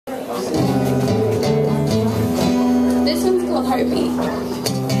heartbeat.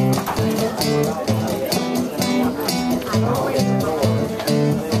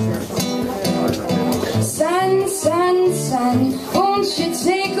 Sun, sun, sun, won't you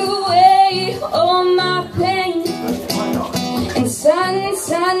take away all my pain? And sun,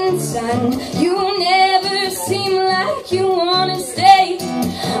 sun, sun, you never seem like you wanna stay.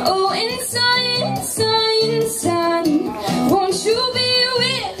 Oh, and sun, sun, sun, won't you be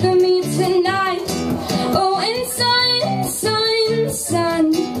with me tonight? Oh, and sun, sun,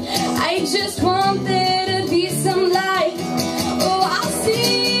 sun, I just want there to be some light. Oh, I'll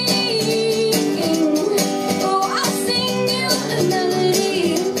sing, oh, I'll sing you a melody.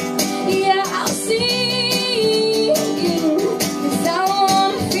 Yeah, I'll sing, 'cause I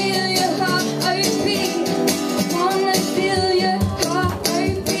wanna feel your heartbeat. Wanna feel your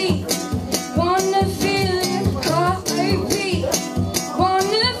heartbeat. Wanna feel your heartbeat.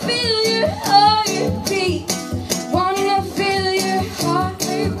 Wanna feel your heartbeat. Wanna feel your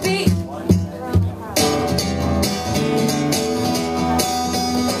heartbeat.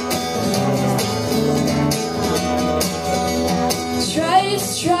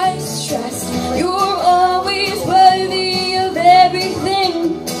 Trust, trust, trust. You're always